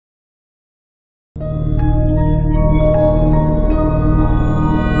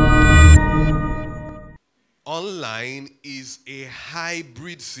online is a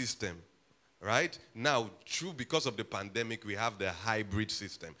hybrid system. Right? Now, true, because of the pandemic, we have the hybrid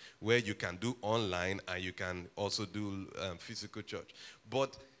system where you can do online and you can also do physical church.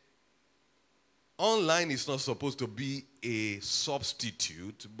 But online is not supposed to be a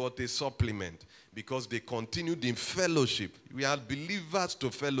substitute, but a supplement, because they continued in fellowship. We are believers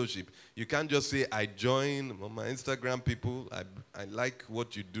to fellowship. You can't just say, I join my Instagram people, I like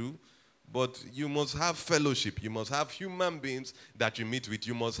what you do. But you must have fellowship. You must have human beings that you meet with.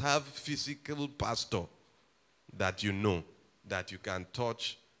 You must have physical pastor that you know, that you can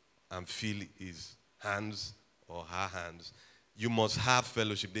touch and feel his hands or her hands. You must have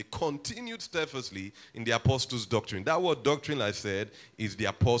fellowship. They continued steadfastly in the apostles' doctrine. That word doctrine, I said, is the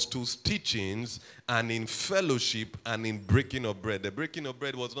apostles' teachings, and in fellowship and in breaking of bread. The breaking of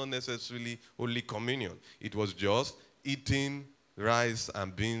bread was not necessarily Holy Communion. It was just eating rice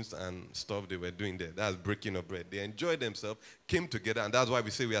and beans and stuff they were doing there. That's breaking of bread. They enjoyed themselves, came together, and that's why we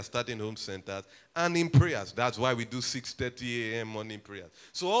say we are starting home centers and in prayers. That's why we do 6:30 a.m. morning prayers.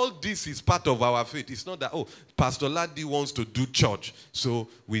 So all this is part of our faith. It's not that, oh, Pastor Ladi wants to do church, so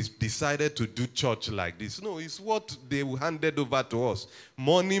we decided to do church like this. No, it's what they handed over to us.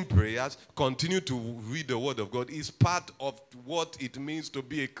 Morning prayers, continue to read the word of God, is part of what it means to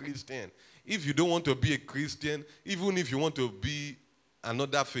be a Christian. If you don't want to be a Christian, even if you want to be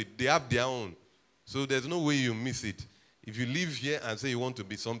another faith, they have their own. So there's no way you miss it. If you live here and say you want to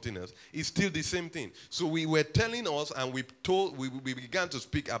be something else, it's still the same thing. So we were telling us, and we began to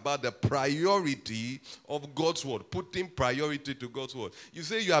speak about the priority of God's word, putting priority to God's word. You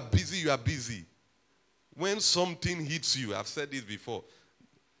say you are busy, you are busy. When something hits you, I've said this before,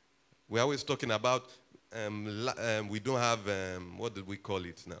 we're always talking about, we don't have, what did we call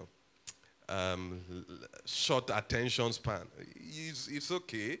it now? Short attention span. It's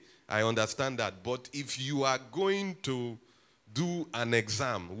okay, I understand that. But if you are going to do an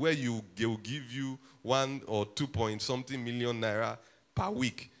exam where they will give you 1 or 2 point something million naira per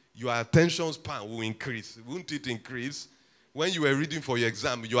week, your attention span will increase. Won't it increase? When you were reading for your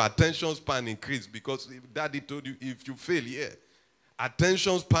exam, your attention span increased because daddy told you if you fail here,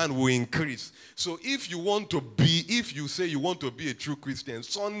 attention span will increase. So if you say you want to be a true Christian,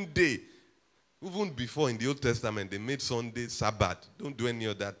 Sunday, even before in the Old Testament, they made Sunday Sabbath. Don't do any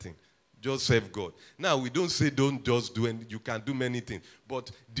other thing. Just serve God. Now, we don't say don't just do anything. You can do many things. But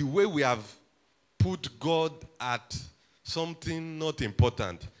the way we have put God at something not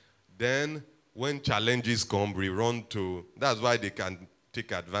important, then when challenges come, we run to... That's why they can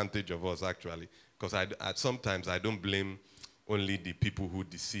take advantage of us, actually. Because sometimes I don't blame only the people who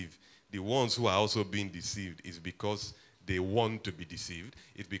deceive. The ones who are also being deceived is because they want to be deceived.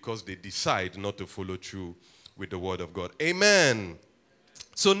 It's because they decide not to follow through with the word of God. Amen.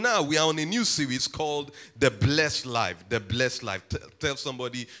 So now we are on a new series called The Blessed Life. The Blessed Life. Tell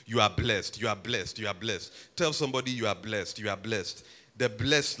somebody you are blessed. You are blessed. You are blessed. Tell somebody you are blessed. You are blessed. The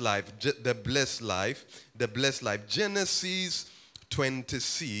Blessed Life. The Blessed Life. The Blessed Life. Genesis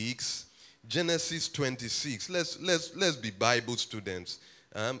 26. Genesis 26. Let's be Bible students.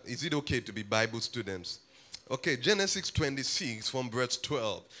 Is it okay to be Bible students? Okay, Genesis 26 from verse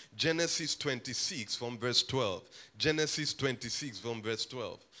 12. Genesis 26 from verse 12. Genesis 26 from verse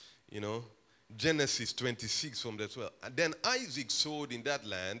 12. You know, Genesis 26 from verse 12. And then Isaac sowed in that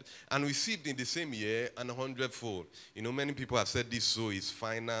land and received in the same year an 100-fold. You know, many people have said this sow is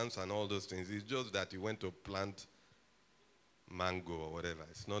finance and all those things. It's just that he went to plant mango or whatever.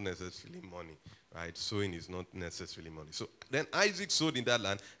 It's not necessarily money, right? Sowing is not necessarily money. So then Isaac sowed in that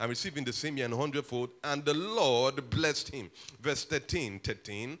land and received in the same year an 100-fold, and the Lord blessed him. Verse 13.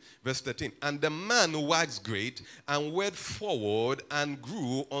 And the man waxed great and went forward and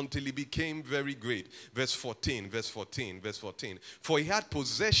grew until he became very great. Verse 14. For he had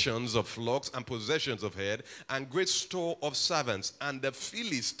possessions of flocks and possessions of herd and great store of servants, and the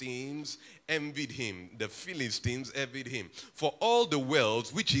Philistines envied him. The Philistines envied him. For all the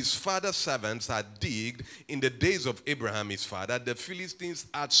wells which his father's servants had digged in the days of Abraham his father, the Philistines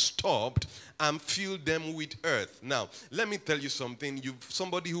had stopped and filled them with earth. Now, let me tell you something.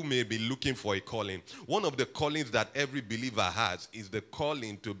 Somebody who may be looking for a calling. One of the callings that every believer has is the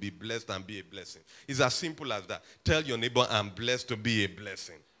calling to be blessed and be a blessing. It's as simple as that. Tell your neighbor, I'm blessed to be a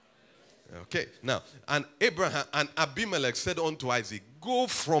blessing. Okay, now, and Abimelech said unto Isaac, go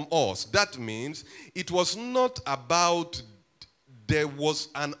from us. That means it was not about there was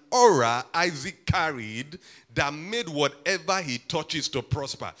an aura Isaac carried that made whatever he touches to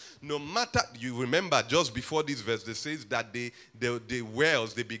prosper. No matter, you remember just before this verse, it says that the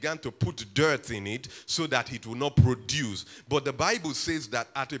wells, they began to put dirt in it so that it will not produce. But the Bible says that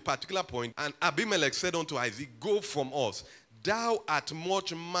at a particular point, and Abimelech said unto Isaac, go from us. Thou art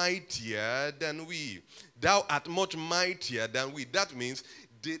much mightier than we. Thou art much mightier than we. That means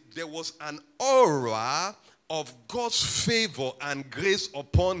there was an aura of God's favor and grace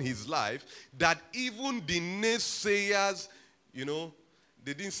upon his life that even the naysayers,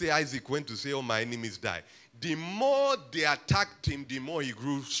 they didn't say Isaac went to say, oh, my enemies die. The more they attacked him, the more he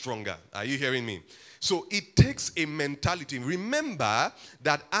grew stronger. Are you hearing me? So it takes a mentality. Remember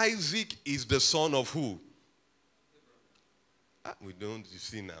that Isaac is the son of who? We don't, you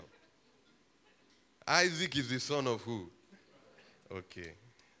see now. Isaac is the son of who? Okay.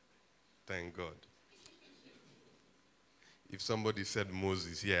 Thank God. If somebody said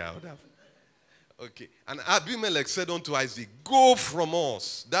Moses, yeah, I would have. Okay. And Abimelech said unto Isaac, go from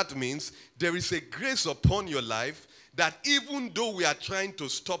us. That means there is a grace upon your life that even though we are trying to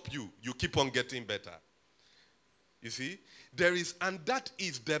stop you, you keep on getting better. You see? There is, and that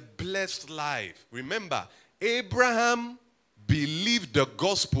is the blessed life. Remember, Abraham believed the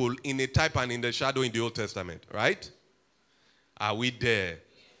gospel in a type and in the shadow in the Old Testament, right? Are we there?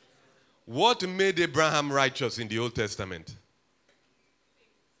 What made Abraham righteous in the Old Testament?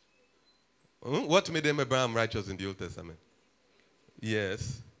 What made Abraham righteous in the Old Testament?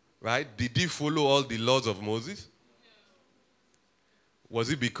 Yes. Right? Did he follow all the laws of Moses?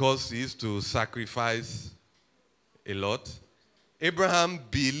 Was it because he used to sacrifice a lot? Abraham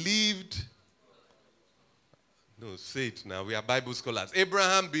believed. No, say it now. We are Bible scholars.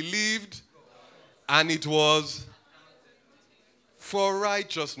 Abraham believed, and it was for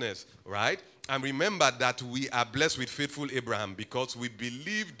righteousness, right? And remember that we are blessed with faithful Abraham because we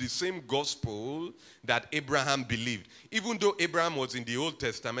believe the same gospel that Abraham believed. Even though Abraham was in the Old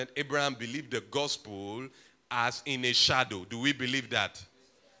Testament, Abraham believed the gospel as in a shadow. Do we believe that?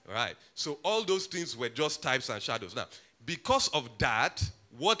 Right. So all those things were just types and shadows. Now, because of that,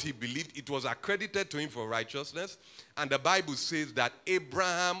 what he believed, it was accredited to him for righteousness. And the Bible says that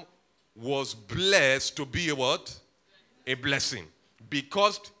Abraham was blessed to be a what? A blessing.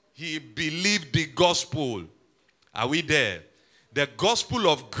 Because he believed the gospel. Are we there? The gospel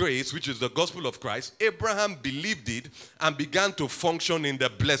of grace, which is the gospel of Christ, Abraham believed it and began to function in the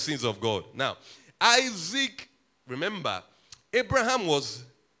blessings of God. Now, Isaac, remember, Abraham was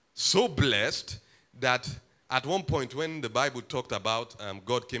so blessed that at one point when the Bible talked about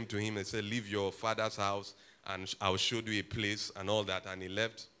God came to him and said, leave your father's house and I'll show you a place and all that. And he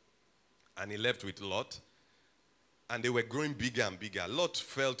left. And he left with Lot. And they were growing bigger and bigger. Lot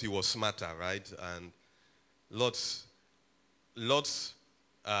felt he was smarter, right? And Lot's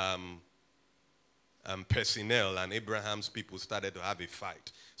personnel and Abraham's people started to have a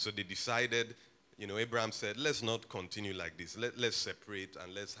fight. So they decided, Abraham said, let's not continue like this. Let's separate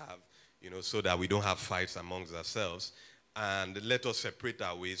and let's have, so that we don't have fights amongst ourselves. And let us separate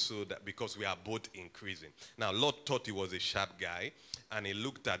our ways so that, because we are both increasing. Now, Lot thought he was a sharp guy. And he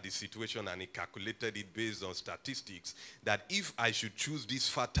looked at the situation and he calculated it based on statistics that if I should choose this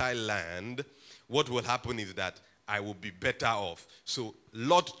fertile land, what will happen is that I will be better off. So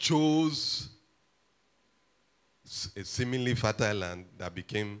Lot chose a seemingly fertile land that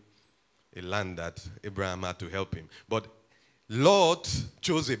became a land that Abraham had to help him. But Lot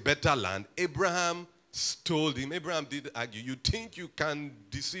chose a better land. Abraham told him, Abraham did argue, you think you can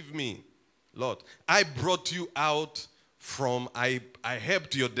deceive me, Lot? I brought you out from, I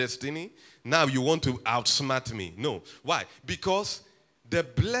helped your destiny. Now you want to outsmart me. No. Why? Because the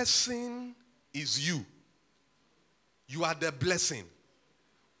blessing is you. You are the blessing.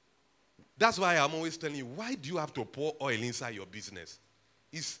 That's why I'm always telling you, why do you have to pour oil inside your business?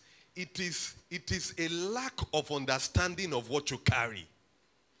 It is a lack of understanding of what you carry.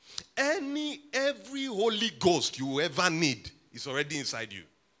 Every Holy Ghost you ever need is already inside you.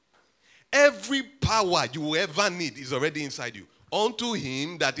 Every power you ever need is already inside you. Unto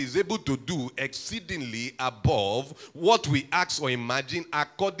him that is able to do exceedingly above what we ask or imagine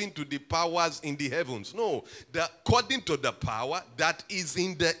according to the powers in the heavens. No, according to the power that is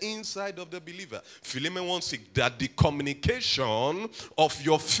in the inside of the believer. Philemon 1:6, that the communication of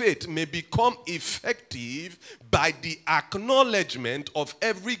your faith may become effective by the acknowledgement of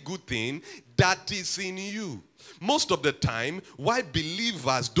every good thing that is in you. Most of the time, why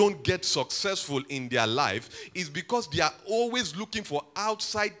believers don't get successful in their life is because they are always looking for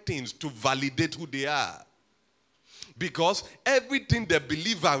outside things to validate who they are. Because everything the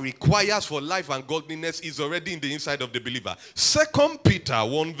believer requires for life and godliness is already in the inside of the believer. 2 Peter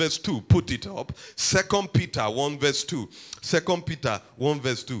 1 verse 2. Put it up. 2 Peter 1 verse 2. 2 Peter 1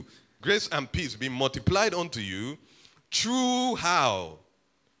 verse 2. Grace and peace be multiplied unto you through how?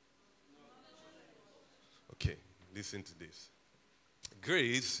 Okay, listen to this.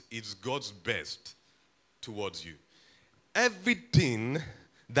 Grace is God's best towards you. Everything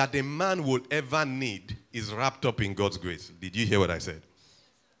that a man will ever need is wrapped up in God's grace. Did you hear what I said?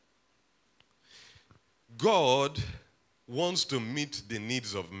 God wants to meet the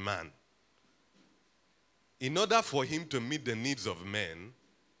needs of man. In order for him to meet the needs of men,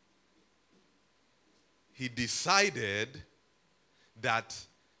 he decided that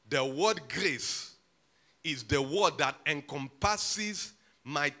the word grace is the word that encompasses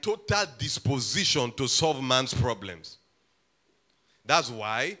my total disposition to solve man's problems. That's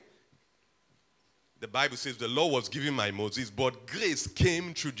why the Bible says the law was given by Moses, but grace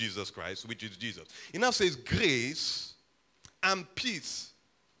came through Jesus Christ, which is Jesus. It now says grace and peace.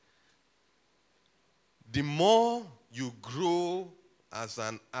 The more you grow as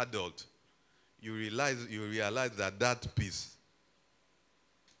an adult, you realize that that peace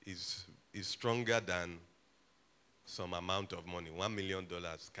is stronger than some amount of money. $1 million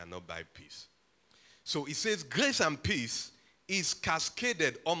cannot buy peace. So it says grace and peace is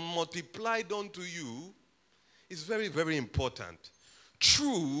cascaded or multiplied unto you. Is very, very important.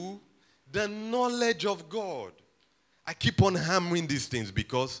 Through the knowledge of God. I keep on hammering these things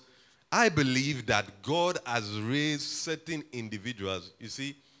because I believe that God has raised certain individuals. You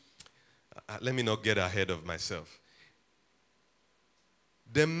see, let me not get ahead of myself.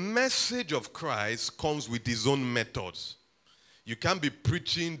 The message of Christ comes with his own methods. You can't be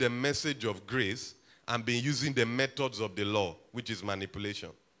preaching the message of grace and be using the methods of the law, which is manipulation.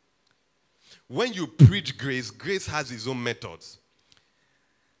 When you preach grace, grace has its own methods.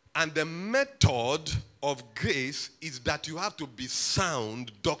 And the method of grace is that you have to be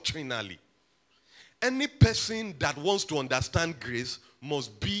sound doctrinally. Any person that wants to understand grace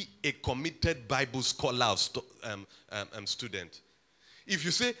must be a committed Bible scholar or student. If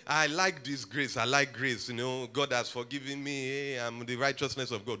you say, I like this grace, I like grace, you know, God has forgiven me, hey, I'm the righteousness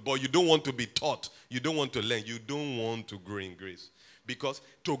of God. But you don't want to be taught, you don't want to learn, you don't want to grow in grace. Because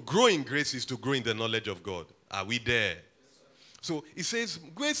to grow in grace is to grow in the knowledge of God. Are we there? So it says,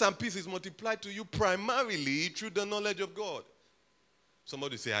 grace and peace is multiplied to you primarily through the knowledge of God.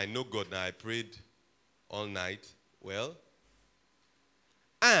 Somebody say, I know God now, I prayed all night. Well,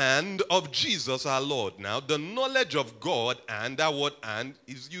 and of Jesus our Lord. Now, the knowledge of God, and that word and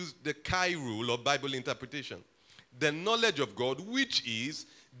is used the Kai rule of Bible interpretation. The knowledge of God, which is,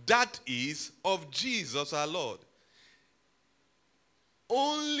 that is, of Jesus our Lord.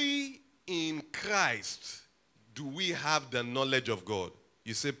 Only in Christ do we have the knowledge of God.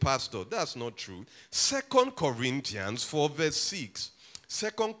 You say, Pastor, that's not true. 2 Corinthians 4 verse 6. 2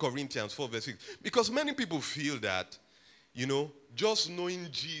 Corinthians 4 verse 6. Because many people feel that, you know, just knowing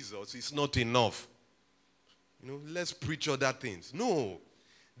Jesus is not enough. You know, let's preach other things. No.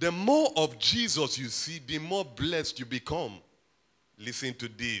 The more of Jesus you see, the more blessed you become. Listen to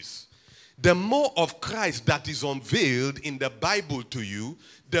this. The more of Christ that is unveiled in the Bible to you,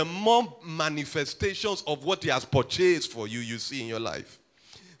 the more manifestations of what he has purchased for you you see in your life.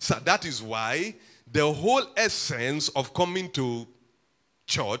 So that is why the whole essence of coming to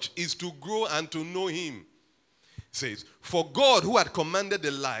church is to grow and to know him. It says, for God who had commanded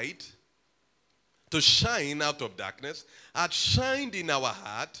the light to shine out of darkness, had shined in our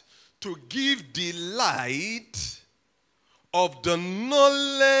heart to give the light of the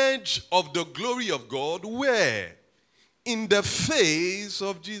knowledge of the glory of God, where? In the face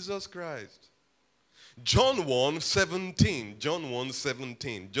of Jesus Christ. John 1:17. John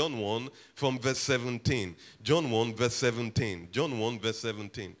 1:17. John 1 from verse 17. John 1 verse 17. John 1 verse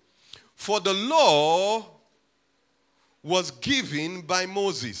 17. For the law was given by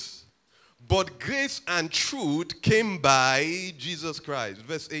Moses, but grace and truth came by Jesus Christ.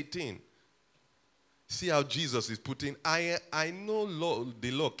 Verse 18. See how Jesus is putting, I know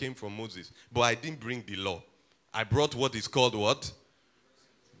the law came from Moses, but I didn't bring the law. I brought what is called what?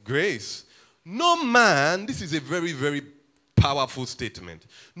 Grace. No man, this is a very, very powerful statement.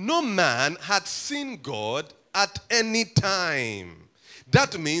 No man had seen God at any time.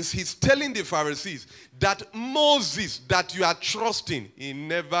 That means he's telling the Pharisees that Moses that you are trusting, he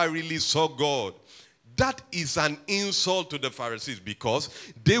never really saw God. That is an insult to the Pharisees because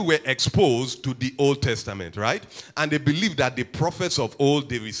they were exposed to the Old Testament, right? And they believed that the prophets of old,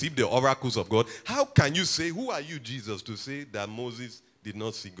 they received the oracles of God. How can you say, who are you, Jesus, to say that Moses did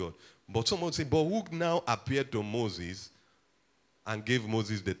not see God? But someone say, but who now appeared to Moses and gave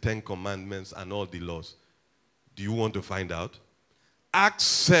Moses the 10 commandments and all the laws? Do you want to find out? Acts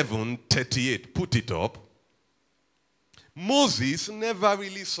 7:38. Put it up. Moses never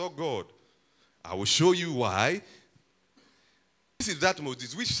really saw God. I will show you why. This is that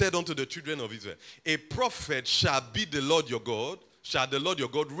Moses which said unto the children of Israel, a prophet shall be the Lord your God, shall the Lord your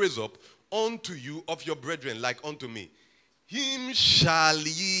God raise up unto you of your brethren like unto me. Him shall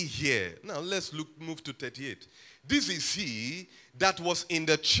ye hear. Now let's move to 38. This is he that was in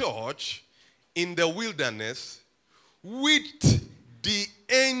the church in the wilderness with the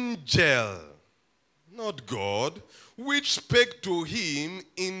angel, not God, which spake to him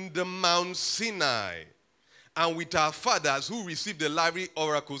in the Mount Sinai, and with our fathers who received the lively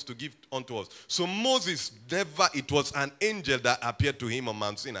oracles to give unto us. So Moses never, it was an angel that appeared to him on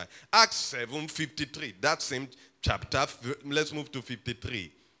Mount Sinai. Acts 7:53, that same chapter. Let's move to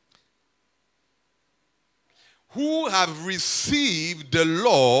 53. Who have received the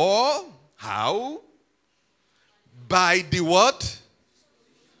law, how? By the what?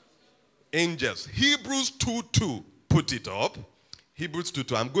 Angels. Hebrews 2:2. Put it up. Hebrews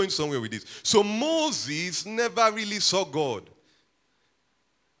 2:2. I'm going somewhere with this. So Moses never really saw God.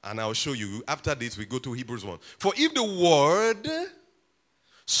 And I'll show you. After this, we go to Hebrews 1. For if the word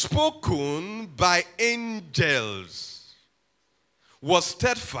spoken by angels was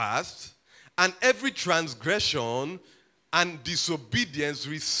steadfast, and every transgression and disobedience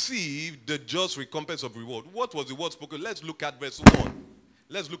received the just recompense of reward. What was the word spoken? Let's look at verse 1.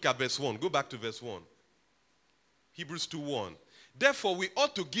 Let's look at verse 1. Go back to verse 1. Hebrews 2:1. Therefore, we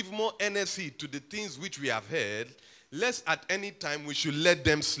ought to give more earnest heed to the things which we have heard, lest at any time we should let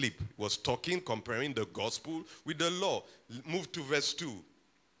them slip. He was talking, comparing the gospel with the law. Move to verse 2.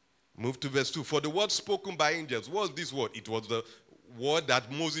 Move to verse 2. For the word spoken by angels, what was this word? It was the word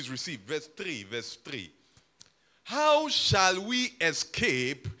that Moses received. Verse 3. How shall we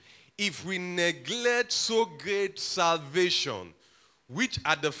escape if we neglect so great salvation, which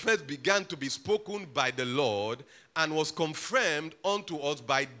at the first began to be spoken by the Lord, and was confirmed unto us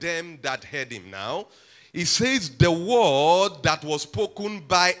by them that heard him? Now, he says the word that was spoken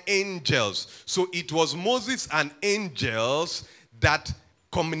by angels. So it was Moses and angels that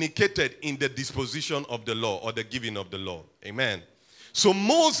communicated in the disposition of the law or the giving of the law. Amen. So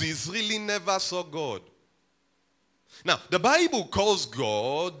Moses really never saw God. Now, the Bible calls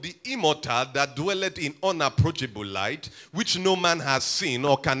God the immortal that dwelleth in unapproachable light, which no man has seen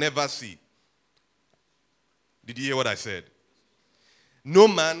or can ever see. Did you hear what I said? No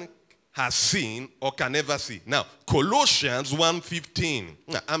man has seen or can ever see. Now, Colossians 1:15.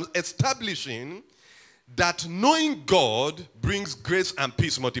 Now, I'm establishing that knowing God brings grace and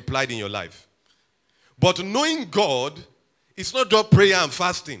peace multiplied in your life. But knowing God is not just prayer and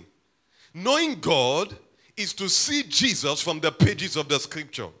fasting. Knowing God is to see Jesus from the pages of the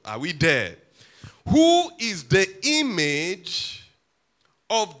scripture. Are we there? Who is the image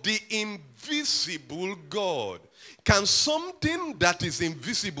of the invisible God? Can something that is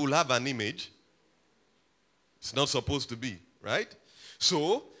invisible have an image? It's not supposed to be, right?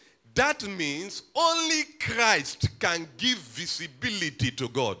 So that means only Christ can give visibility to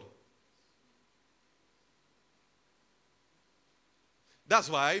God. That's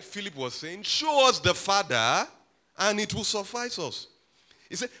why Philip was saying, show us the Father and it will suffice us.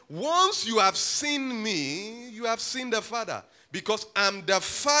 He said, once you have seen me, you have seen the Father. Because I'm the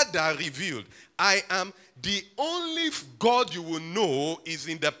Father revealed. I am the only God you will know is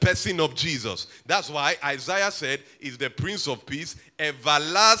in the person of Jesus. That's why Isaiah said, is the Prince of Peace,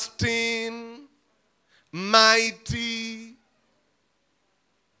 everlasting, mighty,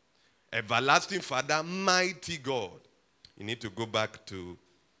 everlasting Father, mighty God. You need to go back to,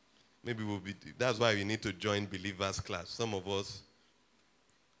 maybe that's why we need to join believers class. Some of us,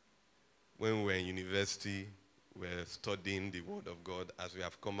 when we were in university, we're studying the Word of God. As we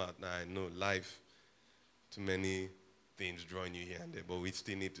have come out now, I know life, too many things drawing you here and there, but we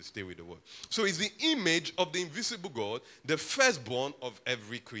still need to stay with the Word. So it's the image of the invisible God, the firstborn of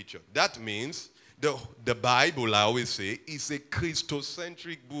every creature. That means the Bible, I always say, is a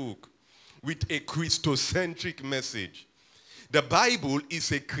Christocentric book with a Christocentric message. The Bible is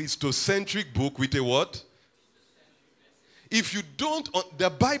a Christocentric book with a what? If you don't, the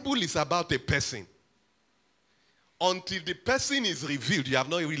Bible is about a person. Until the person is revealed, you have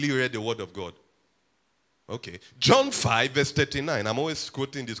not really read the Word of God. Okay. John 5 verse 39. I'm always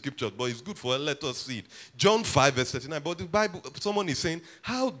quoting the scriptures, but it's good for let us see it. John 5 verse 39. But the Bible, someone is saying,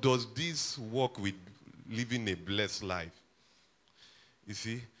 how does this work with living a blessed life? You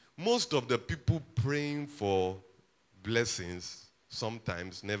see, most of the people praying for blessings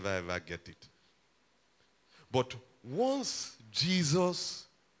sometimes never ever get it. But once Jesus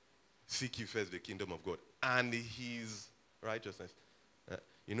seek ye first the kingdom of God and his righteousness.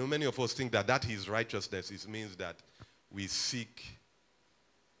 You know, many of us think that his righteousness means that we seek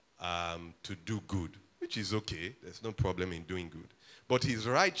to do good, which is okay. There's no problem in doing good. But his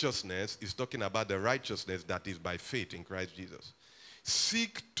righteousness is talking about the righteousness that is by faith in Christ Jesus.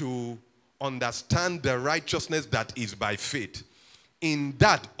 Seek to understand the righteousness that is by faith. In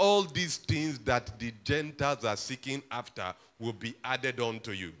that, all these things that the Gentiles are seeking after will be added on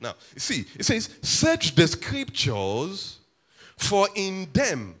to you. Now, you see, it says, search the scriptures, for in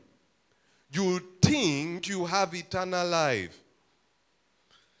them you think you have eternal life.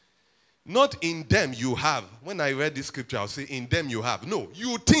 Not in them you have. When I read this scripture, I'll say, in them you have. No,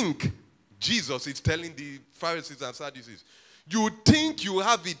 you think. Jesus is telling the Pharisees and Sadducees, you think you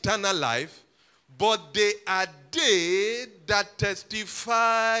have eternal life, but they are they that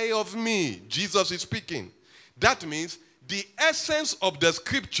testify of me. Jesus is speaking. That means the essence of the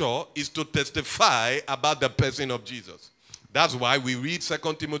scripture is to testify about the person of Jesus. That's why we read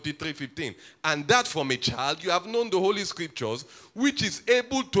 2 Timothy 3:15. And that from a child you have known the Holy Scriptures, which is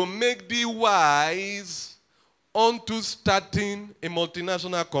able to make thee wise unto starting a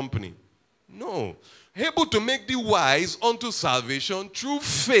multinational company. No. Able to make thee wise unto salvation through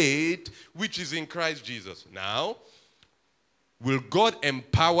faith which is in Christ Jesus. Now, will God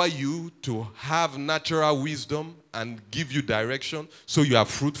empower you to have natural wisdom and give you direction so you are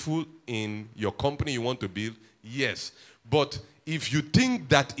fruitful in your company you want to build? Yes. But if you think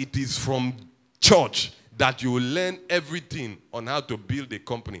that it is from church that you will learn everything on how to build a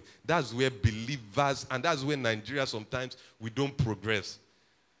company, that's where believers, and that's where Nigeria sometimes we don't progress.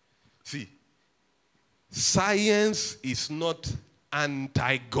 See, science is not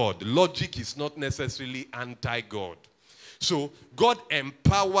anti-God. Logic is not necessarily anti-God. So God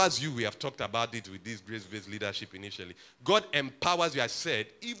empowers you. We have talked about it with this grace-based leadership initially. God empowers you. I said,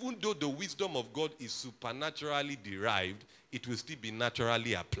 even though the wisdom of God is supernaturally derived, it will still be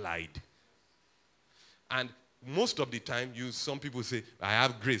naturally applied. And most of the time, some people say, I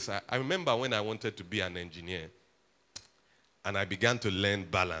have grace. I remember when I wanted to be an engineer, and I began to learn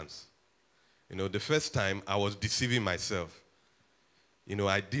balance. You know, the first time I was deceiving myself. You know,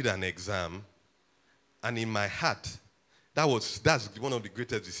 I did an exam, and in my heart, that's one of the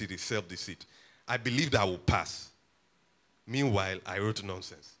greatest deceit, is self-deceit. I believed I would pass. Meanwhile, I wrote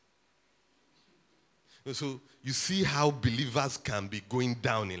nonsense. So you see how believers can be going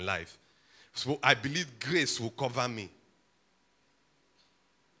down in life. So I believe grace will cover me.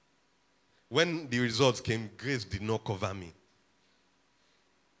 When the results came, grace did not cover me.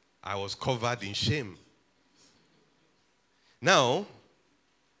 I was covered in shame. Now,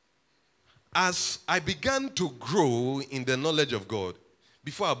 as I began to grow in the knowledge of God,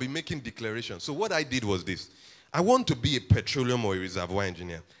 before I'll be making declarations. So what I did was this. I want to be a petroleum or a reservoir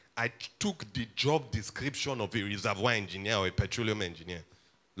engineer. I took the job description of a reservoir engineer or a petroleum engineer.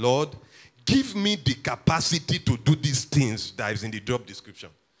 Lord, give me the capacity to do these things that is in the job description.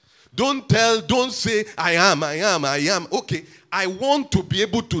 Don't say, I am. Okay, I want to be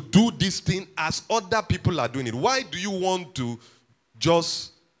able to do this thing as other people are doing it. Why do you want to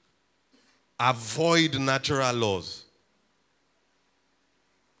just avoid natural laws?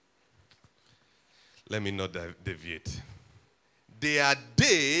 Let me not deviate.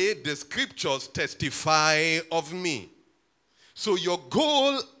 The scriptures testify of me. So your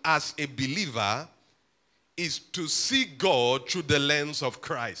goal as a believer is to see God through the lens of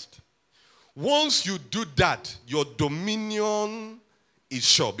Christ. Once you do that, your dominion is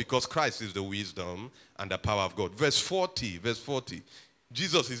sure, because Christ is the wisdom and the power of God. Verse 40.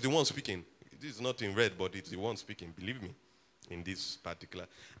 Jesus is the one speaking. This is not in red, but it's the one speaking. Believe me, in this particular.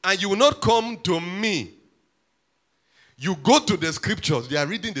 And you will not come to me. You go to the scriptures. They are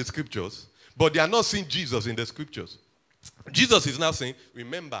reading the scriptures, but they are not seeing Jesus in the scriptures. Jesus is now saying,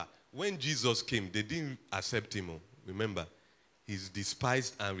 remember, when Jesus came, they didn't accept him. Remember, he's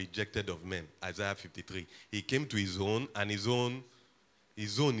despised and rejected of men. Isaiah 53. He came to his own, and his own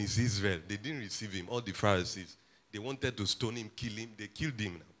is Israel. They didn't receive him. All the Pharisees, they wanted to stone him, kill him. They killed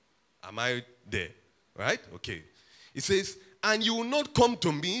him now. Am I there? Right? Okay. It says, and you will not come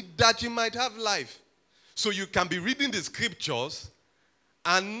to me that you might have life. So you can be reading the scriptures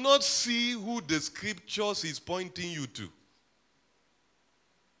and not see who the scriptures is pointing you to.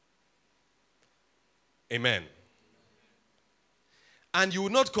 Amen. And you will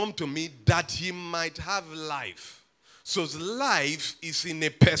not come to me that he might have life. So life is in a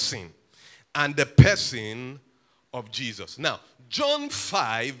person, and the person of Jesus. Now, John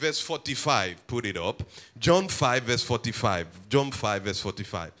 5 verse 45, put it up. John 5 verse 45. John 5 verse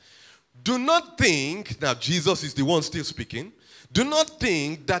 45. Do not think, now Jesus is the one still speaking. Do not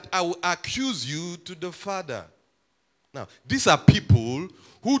think that I will accuse you to the Father. Now, these are people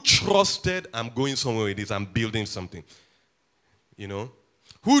who trusted, I'm going somewhere with this, I'm building something. You know,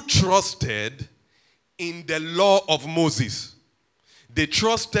 who trusted in the law of Moses. They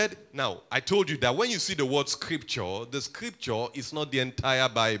trusted. Now, I told you that when you see the word scripture, the scripture is not the entire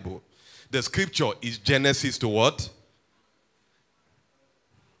Bible. The scripture is Genesis to what?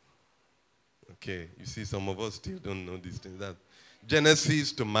 Okay, you see some of us still don't know these things. That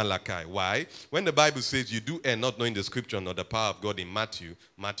Genesis to Malachi. Why? When the Bible says you do err not knowing the scripture nor the power of God in Matthew,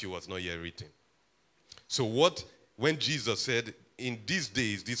 Matthew was not yet written. So when Jesus said, in these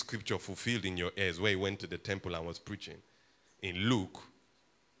days, this scripture fulfilled in your ears, where he went to the temple and was preaching. In Luke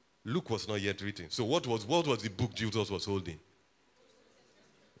was not yet written. So what was the book Jesus was holding?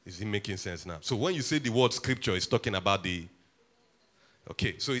 Is it making sense now? So when you say the word scripture, it's talking about the...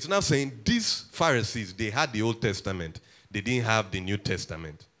 Okay, so it's now saying these Pharisees, they had the Old Testament. They didn't have the New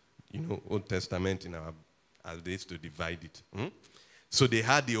Testament. You know, Old Testament, as they used to divide it. So they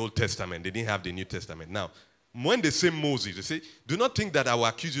had the Old Testament. They didn't have the New Testament. Now, when they say Moses, they say, do not think that I will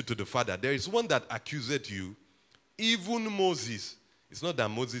accuse you to the Father. There is one that accuseth you, even Moses. It's not that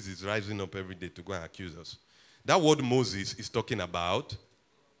Moses is rising up every day to go and accuse us. That word Moses is talking about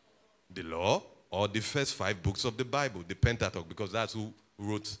the law or the first 5 books of the Bible, the Pentateuch, because that's who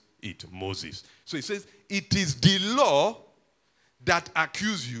wrote it, Moses. So it says, it is the law that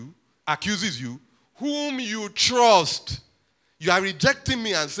accuses you, whom you trust. You are rejecting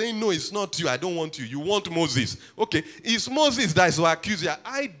me and saying, no, it's not you. I don't want you. You want Moses. Okay, it's Moses that is who accuses you.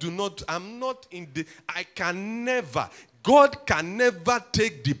 God can never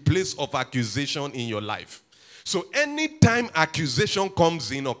take the place of accusation in your life. So anytime accusation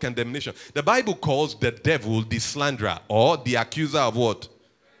comes in or condemnation, the Bible calls the devil the slanderer or the accuser of what?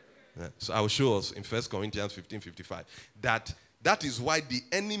 Yeah. So I will show us in 1 Corinthians 15:55 that is why the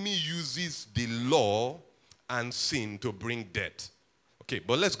enemy uses the law and sin to bring death. Okay,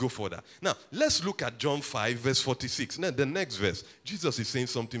 but let's go further. Now, let's look at John 5, verse 46. Now, the next verse, Jesus is saying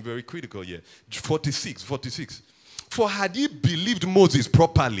something very critical here. 46. For had ye believed Moses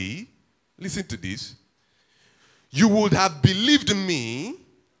properly, listen to this, you would have believed me,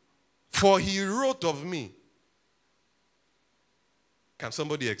 for he wrote of me. Can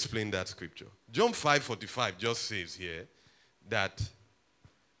somebody explain that scripture? John 5:45 just says here that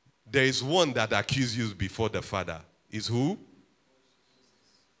there is one that accuses you before the Father. Is who?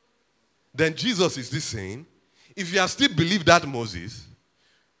 Then Jesus is this saying, if you have still believed that Moses,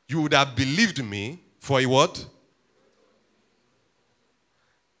 you would have believed me for a what?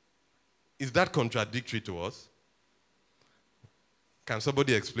 Is that contradictory to us? Can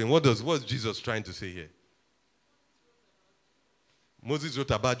somebody explain? What's Jesus trying to say here? Moses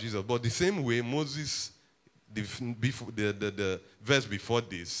wrote about Jesus, but the same way Moses, the verse before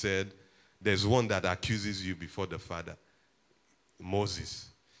this said, there's one that accuses you before the Father. Moses.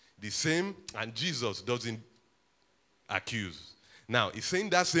 The same, and Jesus doesn't accuse. Now, he's saying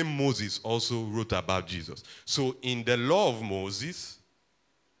that same Moses also wrote about Jesus. So in the law of Moses,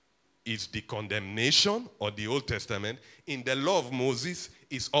 it's the condemnation or the Old Testament. In the law of Moses,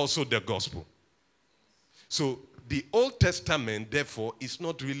 is also the gospel. So the Old Testament, therefore, is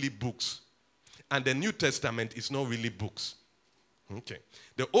not really books. And the New Testament is not really books. Okay.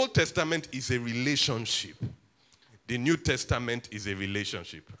 The Old Testament is a relationship. The New Testament is a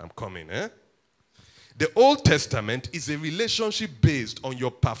relationship. I'm coming, eh? The Old Testament is a relationship based on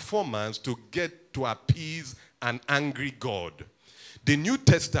your performance to get to appease an angry God. The New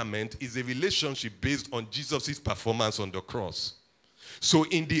Testament is a relationship based on Jesus' performance on the cross. So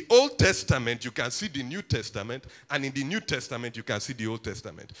in the Old Testament, you can see the New Testament, and in the New Testament, you can see the Old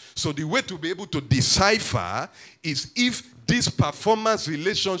Testament. So the way to be able to decipher is if this performance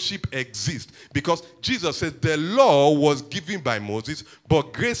relationship exists. Because Jesus said the law was given by Moses,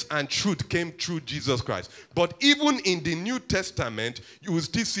 but grace and truth came through Jesus Christ. But even in the New Testament, you will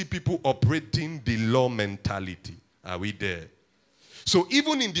still see people operating the law mentality. Are we there? So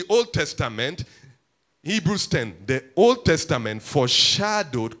even in the Old Testament, Hebrews 10, the Old Testament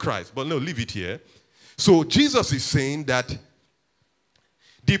foreshadowed Christ. But no, leave it here. So Jesus is saying that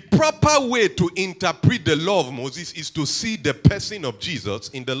the proper way to interpret the law of Moses is to see the person of Jesus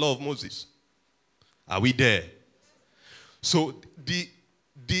in the law of Moses. Are we there? So the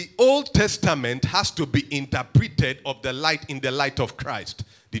Old Testament has to be interpreted in the light of Christ.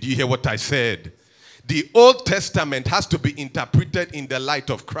 Did you hear what I said? the Old Testament has to be interpreted in the light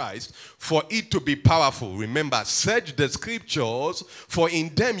of Christ for it to be powerful. Remember, search the scriptures, for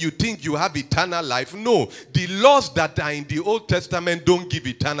in them you think you have eternal life. No, the laws that are in the Old Testament don't give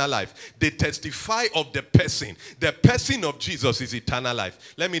eternal life. They testify of the person. The person of Jesus is eternal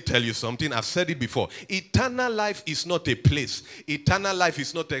life. Let me tell you something. I've said it before. Eternal life is not a place. Eternal life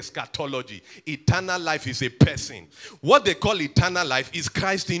is not eschatology. Eternal life is a person. What they call eternal life is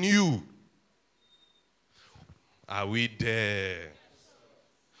Christ in you. Are we there?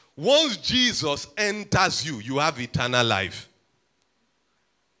 Once Jesus enters you, you have eternal life.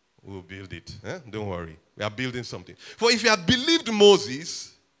 We'll build it. Don't worry. We are building something. For if you have believed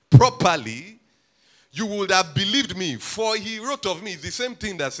Moses properly, you would have believed me. For he wrote of me. It's the same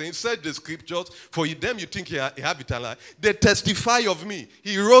thing that saying, search the scriptures. For them you think you have eternal life. They testify of me.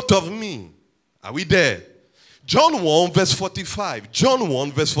 He wrote of me. Are we there? John 1 verse 45. John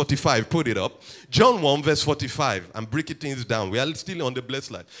 1 verse 45. Put it up. John 1 verse 45. I'm breaking things down. We are still on the blessed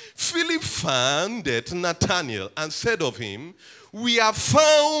life. Philip found Nathanael and said of him, we have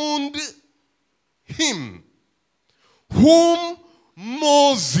found him whom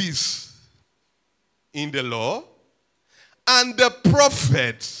Moses in the law and the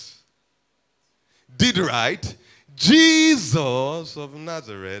prophets did write, Jesus of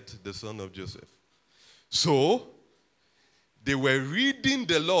Nazareth, the son of Joseph. So, they were reading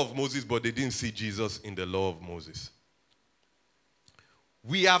the law of Moses, but they didn't see Jesus in the law of Moses.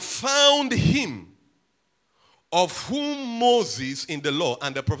 We have found him of whom Moses in the law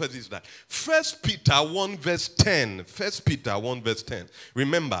and the prophets is that. 1 Peter 1 verse 10. 1 Peter 1 verse 10.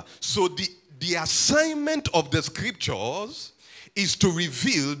 Remember, so the assignment of the scriptures is to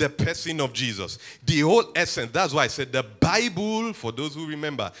reveal the person of Jesus. The whole essence. That's why I said the Bible, for those who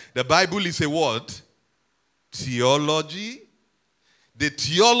remember, the Bible is a what? Theology. The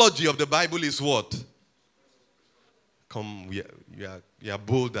theology of the Bible is what? Come, you are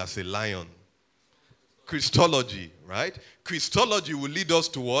bold as a lion. Christology, right? Christology will lead us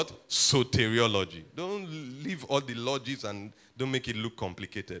to what? Soteriology. Don't leave all the logics and don't make it look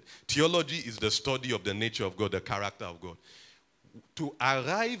complicated. Theology is the study of the nature of God, the character of God. To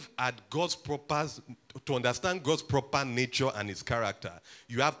arrive at God's proper, to understand God's proper nature and his character,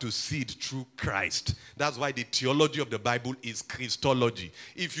 you have to see it through Christ. That's why the theology of the Bible is Christology.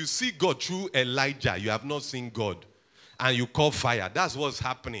 If you see God through Elijah, you have not seen God. And you call fire. That's what's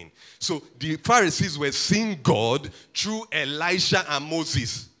happening. So the Pharisees were seeing God through Elisha and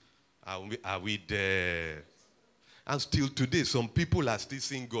Moses. Are we there? And still today, some people are still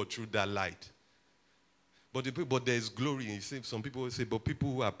seeing God through that light. But there is glory. You see, some people will say, but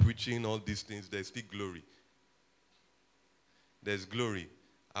people who are preaching all these things, there's still glory. There's glory.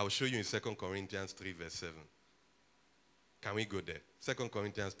 I'll show you in 2 Corinthians 3 verse 7. Can we go there? 2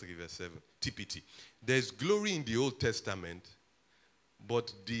 Corinthians 3 verse 7. TPT. There's glory in the Old Testament,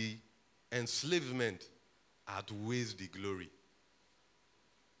 but the enslavement outweighs the glory.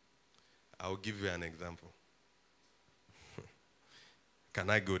 I'll give you an example. Can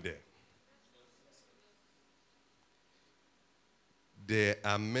I go there? There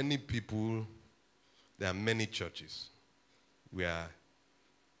are many people, there are many churches where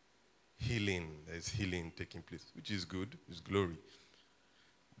there's healing taking place, which is good, it's glory.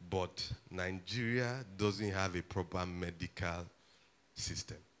 But Nigeria doesn't have a proper medical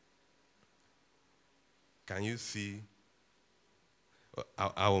system. Can you see?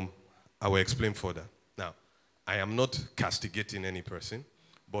 I will explain further. Now, I am not castigating any person,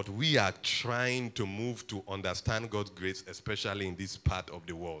 but we are trying to move to understand God's grace, especially in this part of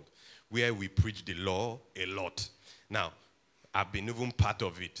the world, where we preach the law a lot. Now, I've been even part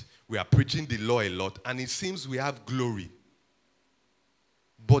of it. We are preaching the law a lot, and it seems we have glory.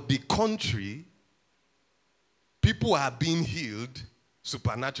 But the country, people are being healed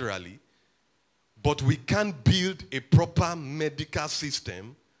supernaturally, but we can't build a proper medical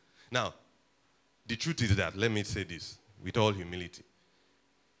system. Now, the truth is that, let me say this with all humility.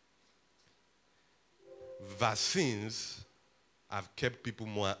 Vaccines have kept people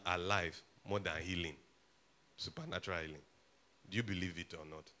more alive, more than healing, supernatural healing. Do you believe it or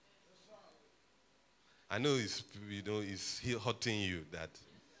not? I know it's hurting you that,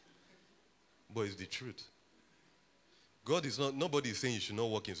 but it's the truth. God is not, nobody is saying you should not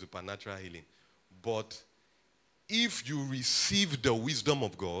walk in supernatural healing. But if you receive the wisdom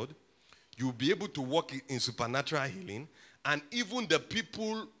of God, you'll be able to walk in supernatural healing, and even the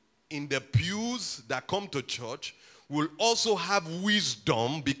people in the pews that come to church will also have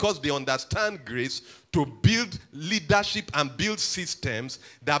wisdom because they understand grace to build leadership and build systems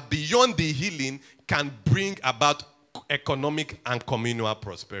that beyond the healing can bring about economic and communal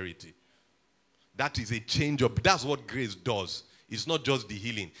prosperity. That is a change of, that's what grace does. It's not just the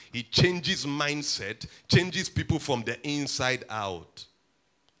healing. It changes mindset, changes people from the inside out.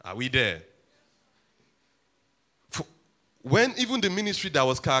 Are we there? When even the ministry that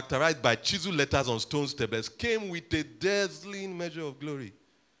was characterized by chiseled letters on stone tablets came with a dazzling measure of glory.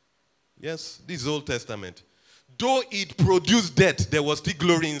 Yes, this is Old Testament. Though it produced death, there was still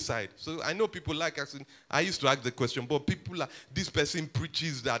glory inside. So I know people like asking, I used to ask the question, but people like, this person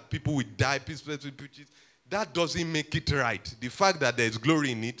preaches that people will die, this person preaches. That doesn't make it right. The fact that there is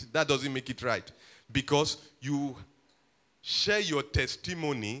glory in it, that doesn't make it right. Because you share your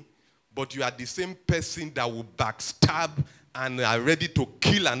testimony, but you are the same person that will backstab and are ready to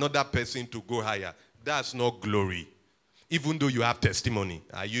kill another person to go higher. That's not glory. Even though you have testimony.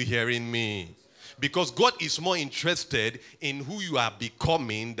 Are you hearing me? Because God is more interested in who you are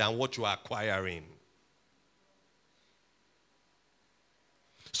becoming than what you are acquiring.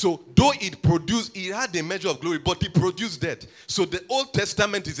 So, though it had a measure of glory, but it produced death. So, the Old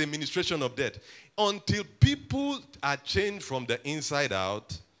Testament is a ministration of death. Until people are changed from the inside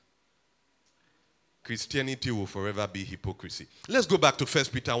out, Christianity will forever be hypocrisy. Let's go back to 1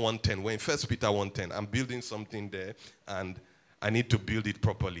 Peter 1:10. We're in 1 Peter 1:10. I'm building something there, and I need to build it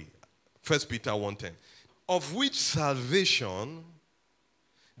properly. 1 Peter 1:10. Of which salvation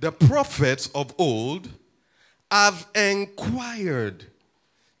the prophets of old have inquired.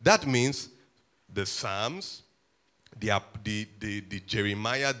 That means the Psalms, the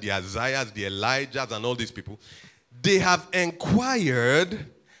Jeremiah, the Isaiah, the Elijahs, and all these people, they have inquired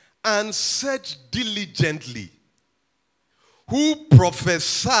and searched diligently, who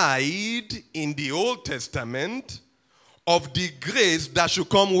prophesied in the Old Testament of the grace that should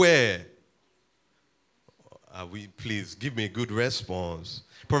come where? Please give me a good response.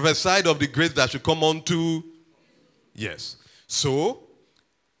 Prophesied of the grace that should come unto? Yes. So,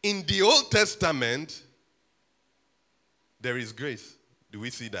 in the Old Testament, there is grace. Do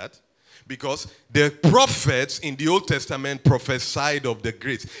we see that? Because the prophets in the Old Testament prophesied of the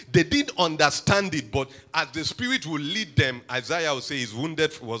grace. They didn't understand it, but as the Spirit will lead them, Isaiah will say, "He's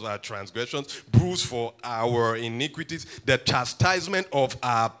wounded was our transgressions, bruised for our iniquities. The chastisement of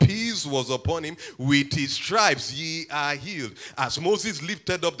our peace was upon him. With his stripes ye are healed. As Moses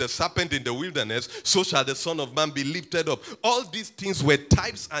lifted up the serpent in the wilderness, so shall the Son of Man be lifted up." All these things were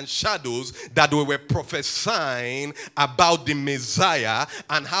types and shadows that we were prophesying about the Messiah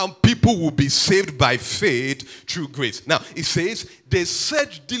and how people will be saved by faith through grace. Now, it says, they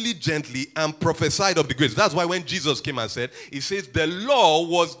searched diligently and prophesied of the grace. That's why when Jesus came and said, he says, the law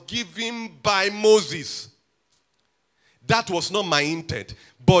was given by Moses. That was not my intent.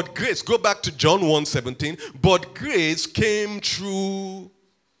 But grace, go back to John 1:17. But grace came through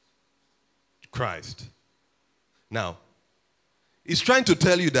Christ. Now, it's trying to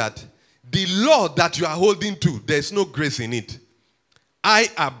tell you that the law that you are holding to, there's no grace in it.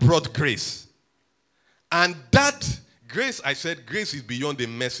 I have brought grace. And that grace, I said, grace is beyond the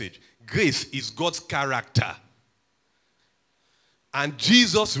message. Grace is God's character. And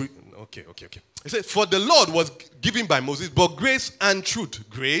Jesus, okay. He said, for the Lord was given by Moses, but grace and truth,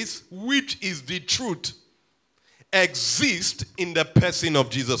 grace, which is the truth, exists in the person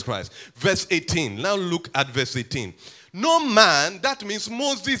of Jesus Christ. Verse 18. Now look at verse 18. No man, that means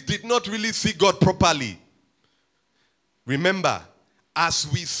Moses did not really see God properly. Remember, as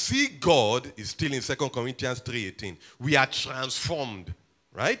we see God, is still in 2 Corinthians 3:18. We are transformed,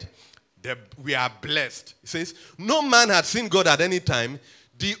 right? We are blessed. It says, no man had seen God at any time.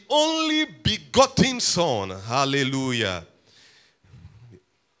 The only begotten Son, hallelujah.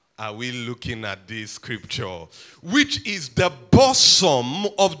 Are we looking at this scripture? Which is the bosom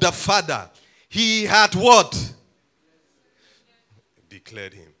of the Father. He had what?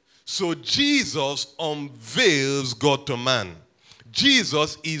 Declared him. So Jesus unveils God to man.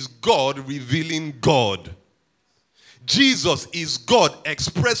 Jesus is God revealing God. Jesus is God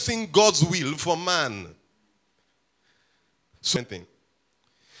expressing God's will for man. So,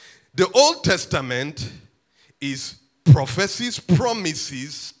 the Old Testament is prophecies,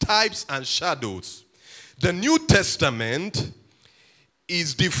 promises, types, and shadows. The New Testament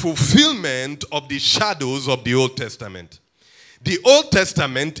is the fulfillment of the shadows of the Old Testament. The Old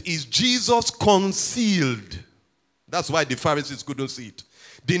Testament is Jesus concealed. That's why the Pharisees couldn't see it.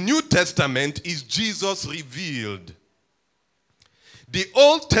 The New Testament is Jesus revealed. The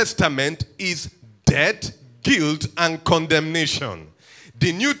Old Testament is death, guilt, and condemnation.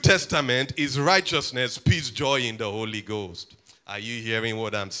 The New Testament is righteousness, peace, joy in the Holy Ghost. Are you hearing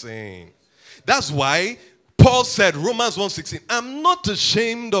what I'm saying? That's why Paul said, Romans 1:16, I'm not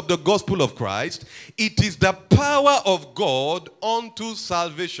ashamed of the gospel of Christ. It is the power of God unto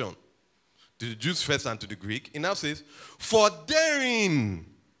salvation to the Jews first and to the Greek. It now says, for therein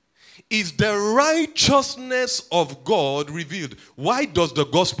is the righteousness of God revealed. Why does the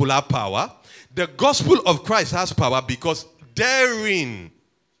gospel have power? The gospel of Christ has power because therein,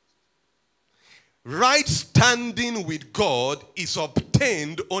 right standing with God is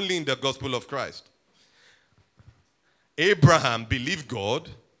obtained only in the gospel of Christ. Abraham believed God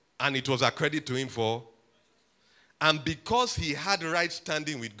and it was accredited to him for. And because he had right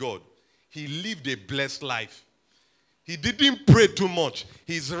standing with God, he lived a blessed life. He didn't pray too much.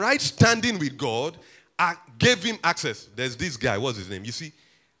 His right standing with God gave him access. There's this guy, what's his name? You see,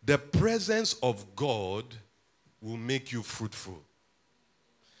 the presence of God will make you fruitful.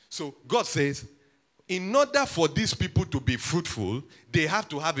 So God says, in order for these people to be fruitful, they have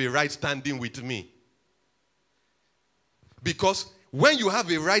to have a right standing with me. Because when you have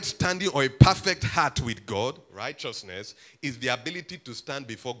a right standing or a perfect heart with God, righteousness is the ability to stand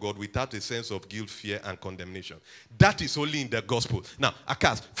before God without a sense of guilt, fear, and condemnation. That is only in the gospel. Now,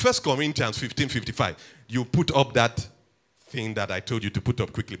 Akas, 1 Corinthians 15:55. You put up that thing that I told you to put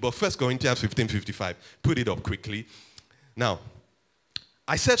up quickly. But 1 Corinthians 15:55, put it up quickly. Now,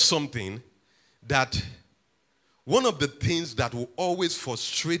 I said something that one of the things that will always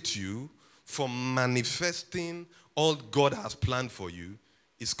frustrate you from manifesting all God has planned for you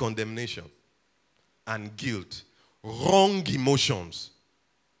is condemnation and guilt, wrong emotions.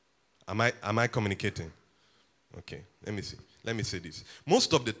 Am I communicating? Okay, let me see. Let me say this.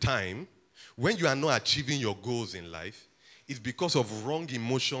 Most of the time, when you are not achieving your goals in life, it's because of wrong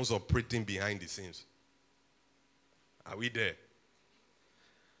emotions operating behind the scenes. Are we there?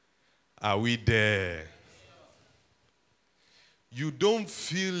 Are we there? You don't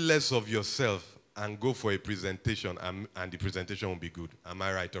feel less of yourself and go for a presentation and the presentation will be good. Am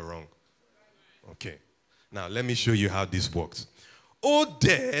I right or wrong? Okay. Now, let me show you how this works. O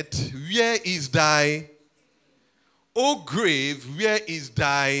death, where is thy? O grave, where is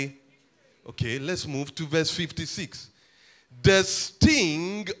thy? Okay, let's move to verse 56. The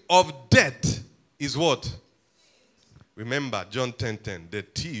sting of death is what? Remember, John 10:10. The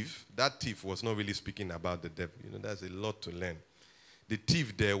thief, that thief was not really speaking about the devil. You know, there's a lot to learn. The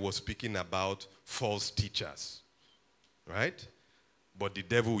thief there was speaking about false teachers, right? But the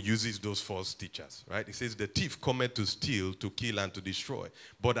devil uses those false teachers, right? He says, the thief cometh to steal, to kill, and to destroy.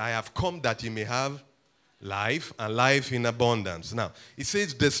 But I have come that he may have life, and life in abundance. Now, it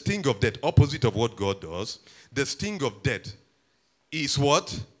says the sting of death, opposite of what God does. The sting of death is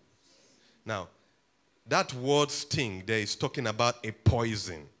what? Now, that word sting there is talking about a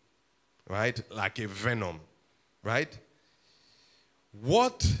poison, right? Like a venom, right?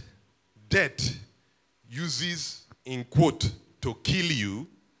 What death uses, in quote, to kill you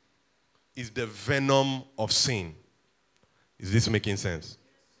is the venom of sin. Is this making sense?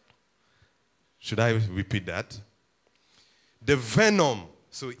 Should I repeat that? The venom.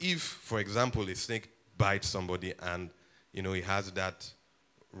 So if, for example, a snake bites somebody and, you know, he has that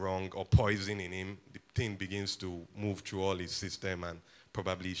wrong or poison in him, the thing begins to move through all his system and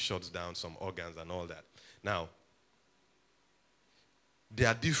probably shuts down some organs and all that. Now, there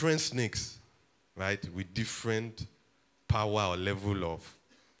are different snakes, right, with different power or level of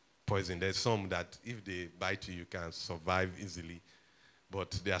poison. There's some that if they bite you, you can survive easily.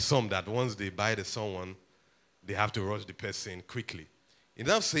 But there are some that once they bite someone, they have to rush the person quickly. It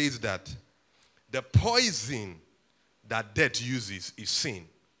now says that the poison that death uses is sin.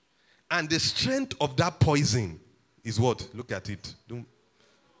 And the strength of that poison is what? Look at it.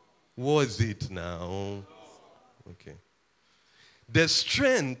 What is it now? Okay. The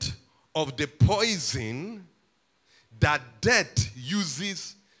strength of the poison that death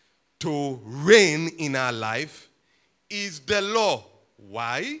uses to reign in our life is the law.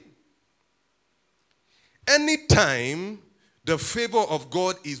 Why? Anytime the favor of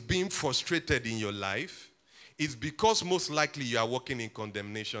God is being frustrated in your life, it's because most likely you are walking in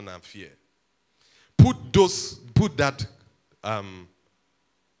condemnation and fear. Put that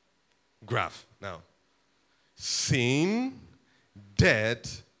graph now. Sin,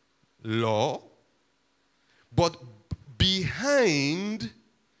 death, law, but behind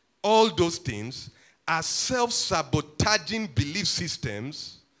all those things are self-sabotaging belief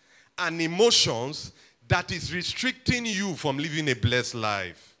systems and emotions that is restricting you from living a blessed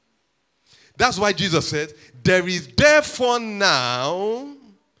life. That's why Jesus said, there is therefore now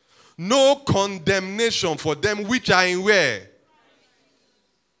no condemnation for them which are in where?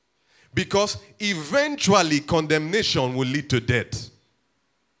 Because eventually condemnation will lead to death.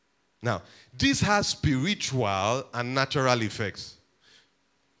 Now, this has spiritual and natural effects.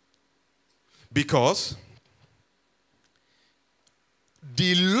 Because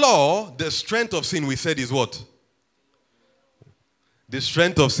The law, the strength of sin, we said is what? The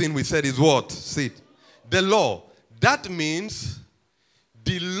strength of sin, we said is what? Say it. The law. That means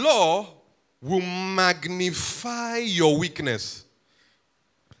the law will magnify your weakness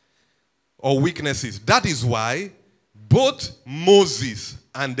or weaknesses. That is why both Moses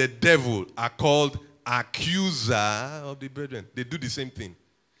and the devil are called accuser of the brethren. They do the same thing.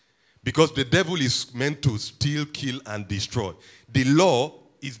 Because the devil is meant to steal, kill, and destroy. The law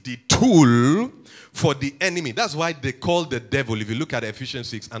is the tool for the enemy. That's why they call the devil, if you look at Ephesians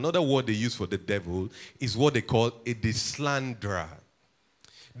 6, another word they use for the devil is what they call the slanderer.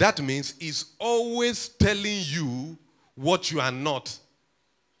 That means he's always telling you what you are not.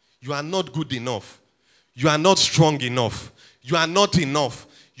 You are not good enough. You are not strong enough. You are not enough.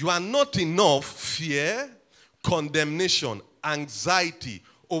 You are not enough. Fear, condemnation, anxiety,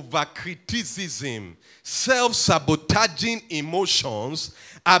 over-criticism, self-sabotaging emotions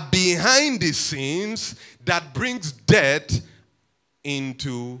are behind the scenes that brings death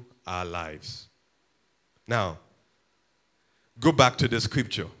into our lives. Now, go back to the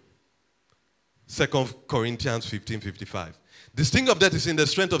scripture. 2 Corinthians 15:55. The sting of death is in the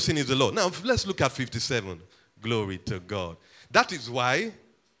strength of sin is the law. Now, let's look at 57. Glory to God. That is why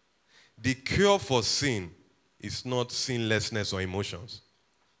the cure for sin is not sinlessness or emotions.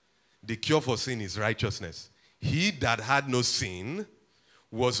 The cure for sin is righteousness. He that had no sin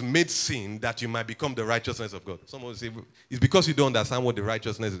was made sin that you might become the righteousness of God. Someone will say, it's because you don't understand what the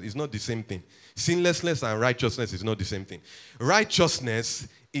righteousness is. It's not the same thing. Sinlessness and righteousness is not the same thing. Righteousness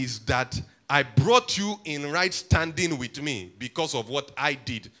is that I brought you in right standing with me because of what I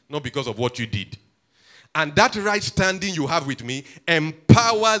did, not because of what you did. And that right standing you have with me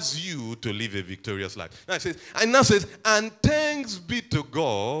empowers you to live a victorious life. Now it says, and thanks be to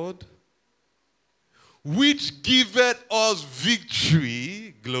God, which giveth us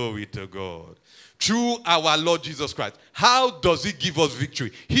victory, glory to God, through our Lord Jesus Christ. How does he give us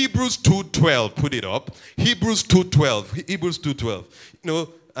victory? Hebrews 2:12, put it up. Hebrews 2:12. Hebrews 2:12. You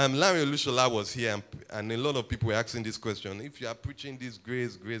know, Larry Olushola was here, and a lot of people were asking this question. If you are preaching this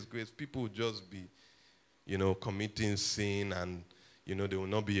grace, people will just be, committing sin, and, they will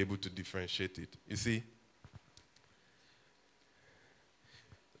not be able to differentiate it. You see,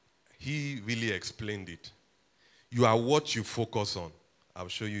 he really explained it. You are what you focus on. I'll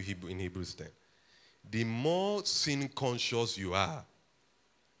show you in Hebrews 10. The more sin conscious you are,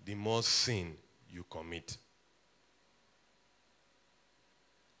 the more sin you commit.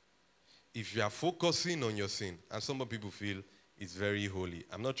 If you are focusing on your sin, and some people feel it's very holy.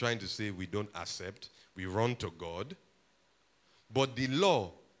 I'm not trying to say we don't accept, we run to God. But the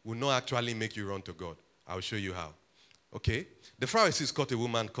law will not actually make you run to God. I'll show you how. Okay? The Pharisees caught a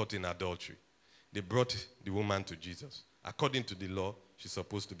woman caught in adultery. They brought the woman to Jesus. According to the law, she's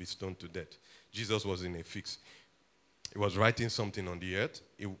supposed to be stoned to death. Jesus was in a fix. He was writing something on the earth.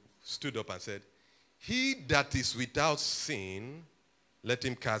 He stood up and said, he that is without sin, let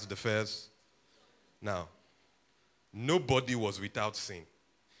him cast the first. Now, nobody was without sin.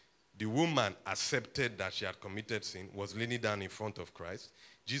 The woman accepted that she had committed sin, was leaning down in front of Christ.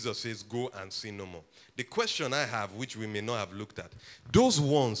 Jesus says, go and sin no more. The question I have, which we may not have looked at, those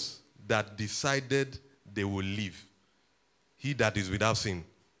ones that decided they will live, he that is without sin,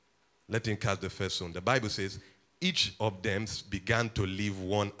 let him cast the first stone. The Bible says, each of them began to live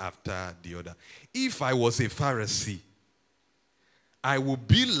one after the other. If I was a Pharisee, I would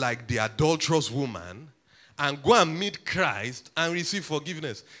be like the adulterous woman and go and meet Christ and receive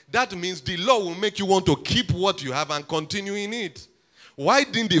forgiveness. That means the law will make you want to keep what you have and continue in it. Why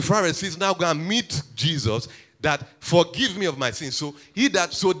didn't the Pharisees now go and meet Jesus that forgive me of my sins? So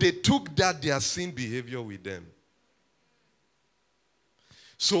they took that their sin behavior with them.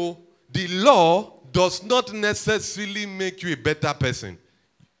 So the law does not necessarily make you a better person.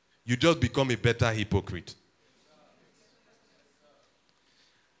 You just become a better hypocrite.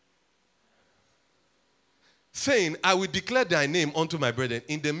 Saying, I will declare thy name unto my brethren.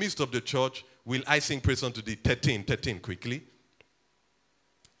 In the midst of the church, will I sing praise unto thee. 13 quickly.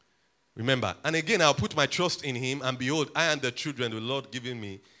 Remember, and again, I'll put my trust in him, and behold, I and the children the Lord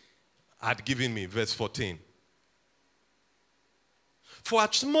had given me. Verse 14. For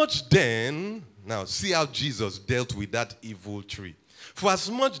as much then, now see how Jesus dealt with that evil tree. For as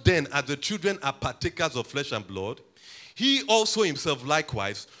much then as the children are partakers of flesh and blood, he also himself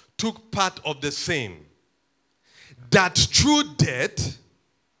likewise took part of the same, that through death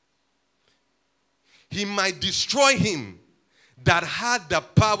he might destroy him that had the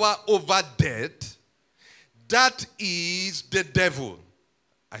power over death, that is the devil.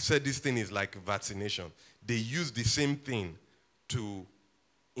 I said this thing is like vaccination. They use the same thing to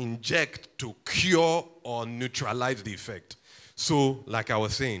inject to cure or neutralize the effect. So, like I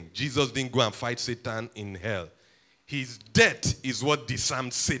was saying, Jesus didn't go and fight Satan in hell. His death is what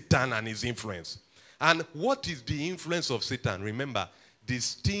disarmed Satan and his influence. And what is the influence of Satan? Remember, the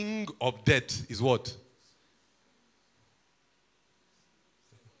sting of death is what?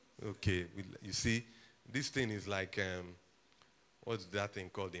 Okay, you see, this thing is like, what's that thing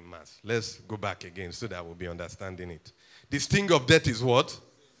called in maths? Let's go back again so that we'll be understanding it. The sting of death is what?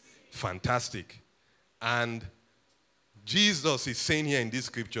 Fantastic. And Jesus is saying here in this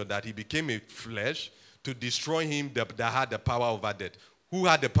scripture that he became a flesh to destroy him that had the power over death. Who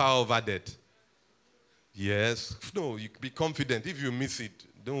had the power over death? Yes. No, you be confident. If you miss it,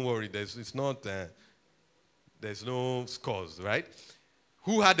 don't worry. There's no scores, right?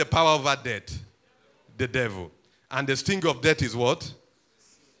 Who had the power over death? The devil. And the sting of death is what?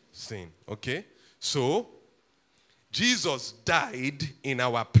 Sin. Okay? So, Jesus died in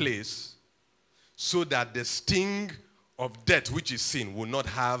our place so that the sting of death, which is sin, will not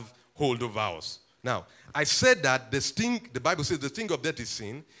have hold over us. Now, I said that the Bible says the sting of death is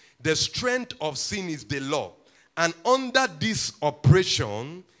sin. The strength of sin is the law. And under this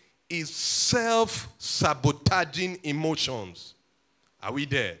operation is self-sabotaging emotions. Are we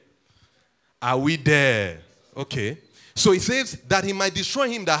there? Are we there? Okay. So it says that he might destroy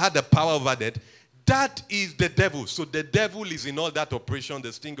him that had the power over death. That is the devil. So the devil is in all that operation.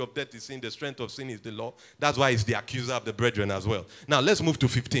 The sting of death is sin. The strength of sin is the law. That's why he's the accuser of the brethren as well. Now let's move to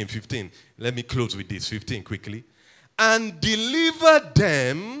 15. 15. Let me close with this. 15 quickly. And deliver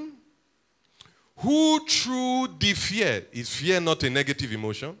them who through the fear. Is fear not a negative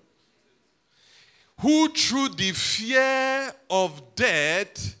emotion? Who through the fear of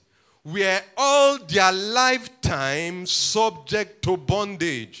death were all their lifetime subject to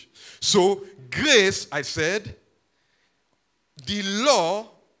bondage. So grace, I said, the law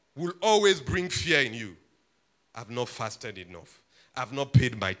will always bring fear in you. I've not fasted enough. I've not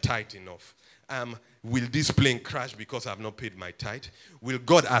paid my tithe enough. Will this plane crash because I've not paid my tithe? Will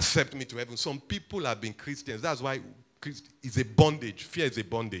God accept me to heaven? Some people have been Christians. That's why it's a bondage. Fear is a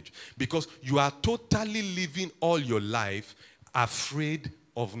bondage. Because you are totally living all your life afraid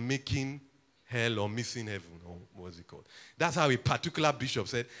of making hell or missing heaven. Or what's it called? That's how a particular bishop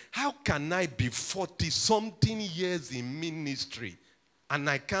said, how can I be 40-something years in ministry and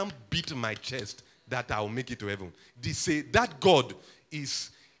I can't beat my chest that I'll make it to heaven? They say that God is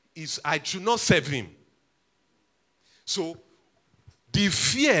I should not serve him. So the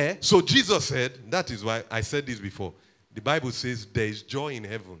fear, so Jesus said, that is why I said this before. The Bible says there is joy in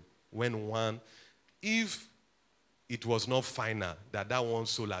heaven when one, if it was not final that one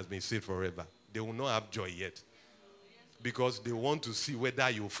soul has been saved forever, they will not have joy yet. Because they want to see whether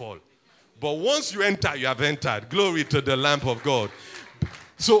you fall. But once you enter, you have entered. Glory to the Lamb of God.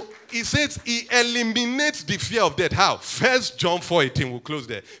 So he says he eliminates the fear of death. How? 1 John 4:18. We'll close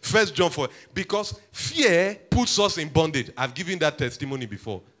there. 1 John 4. Because fear puts us in bondage. I've given that testimony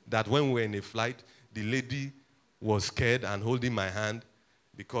before. That when we were in a flight, the lady was scared and holding my hand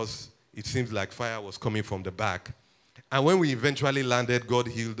because it seems like fire was coming from the back. And when we eventually landed, God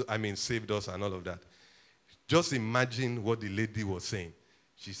saved us and all of that. Just imagine what the lady was saying.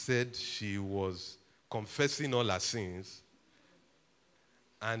 She said she was confessing all her sins.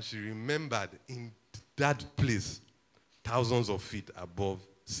 And she remembered in that place, thousands of feet above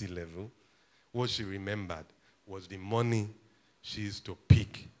sea level, what she remembered was the money she used to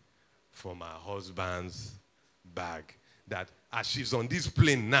pick from her husband's bag. That as she's on this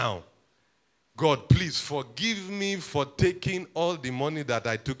plane now, God, please forgive me for taking all the money that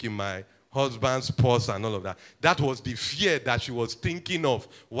I took in my husband's purse and all of that. That was the fear that she was thinking of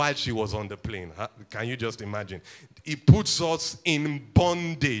while she was on the plane. Can you just imagine? It puts us in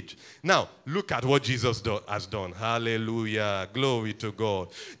bondage. Now, look at what Jesus has done. Hallelujah. Glory to God.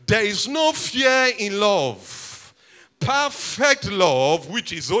 There is no fear in love. Perfect love,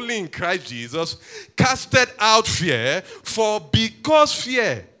 which is only in Christ Jesus, casted out fear, for because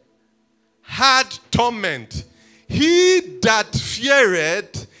fear had torment, he that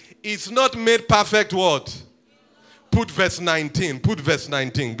feareth is not made perfect what? Put verse 19. Put verse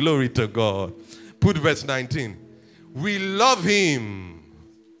 19. Glory to God. Put verse 19. We love him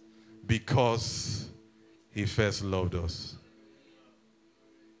because he first loved us.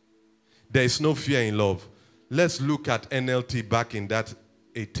 There is no fear in love. Let's look at NLT back in that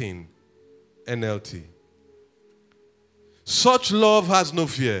 18. NLT. Such love has no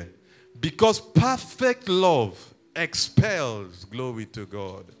fear because perfect love expels, glory to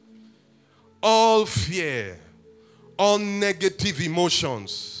God, all fear, all negative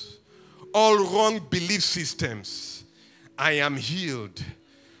emotions, all wrong belief systems. I am healed.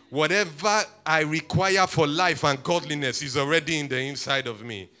 Whatever I require for life and godliness is already in the inside of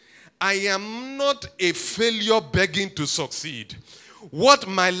me. I am not a failure begging to succeed. What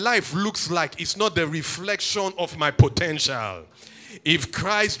my life looks like is not the reflection of my potential. If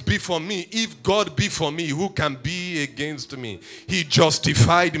Christ be for me, if God be for me, who can be against me? He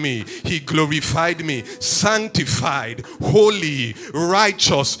justified me. He glorified me. Sanctified, holy,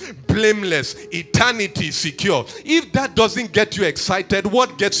 righteous, blameless, eternity secure. If that doesn't get you excited,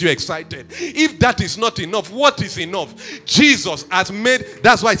 what gets you excited? If that is not enough, what is enough? Jesus has made,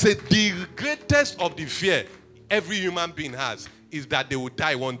 that's why I said the greatest of the fear every human being has is that they will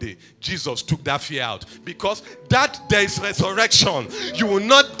die one day. Jesus took that fear out, because that there is resurrection. You will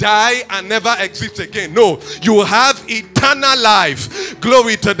not die and never exist again. No, you will have eternal life.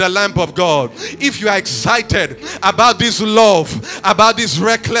 Glory to the Lamb of God. If you are excited about this love, about this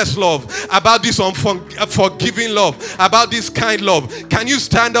reckless love, about this unforgiving love, about this kind love, can you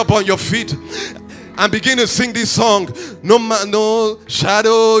stand up on your feet and begin to sing this song? No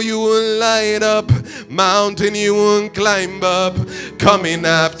shadow you won't light up, mountain you won't climb up, coming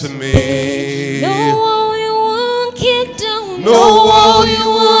after me. No wall you won't kick down, no wall you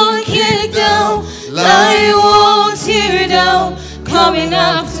won't kick down, lie you won't tear down, coming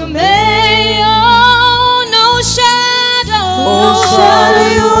after me. Oh, no shadow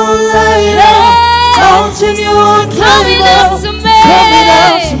you won't light up, mountain you won't climb up, coming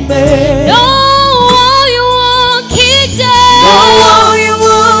after me. No, oh, you won't tear down, you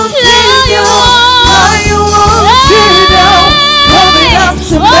won't tear down, coming up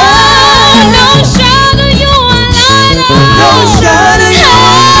to me. Oh, no shadow you won't light up, no shadow you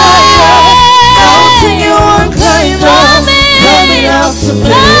won't light up, mountain you won't climb up, coming up to me.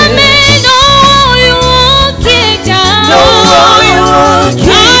 No, you won't kick down, no, you won't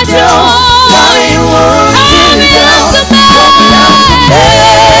kick down, you won't tear down, coming up to me.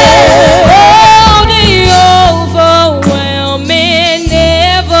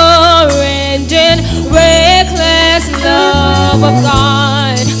 Of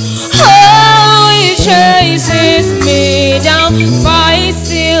God, oh, He chases me down, fights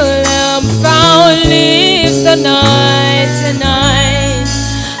till I'm found, leaves the night.